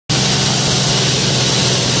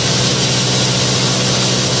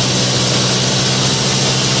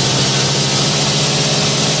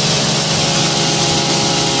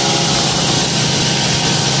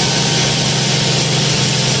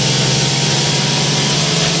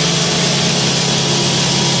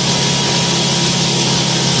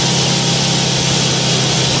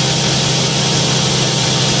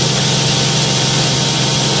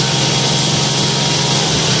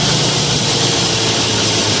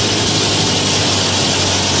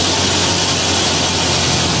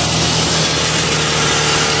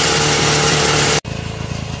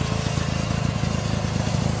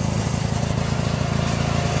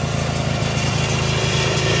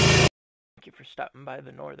for stopping by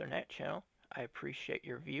the Northern Ant channel. I appreciate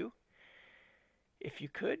your view. If you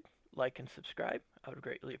could, like and subscribe, I would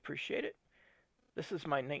greatly appreciate it. This is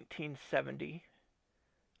my 1970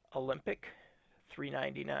 Olympic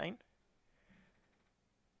 399.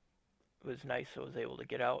 It was nice. I was able to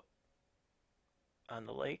get out on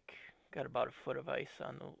the lake. Got about a foot of ice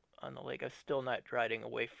on the lake. I'm still not riding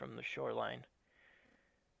away from the shoreline.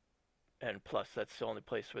 And plus, that's the only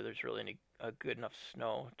place where there's really a good enough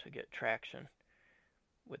snow to get traction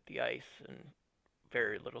with the ice, and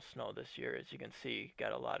very little snow this year. As you can see,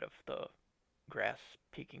 got a lot of the grass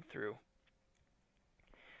peeking through.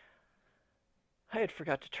 I had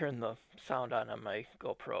forgot to turn the sound on my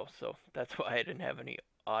GoPro, so that's why I didn't have any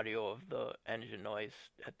audio of the engine noise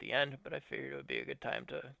at the end, but I figured it would be a good time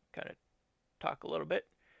to kind of talk a little bit.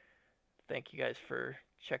 Thank you guys for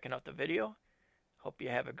checking out the video. Hope you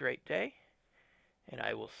have a great day, and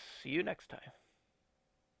I will see you next time.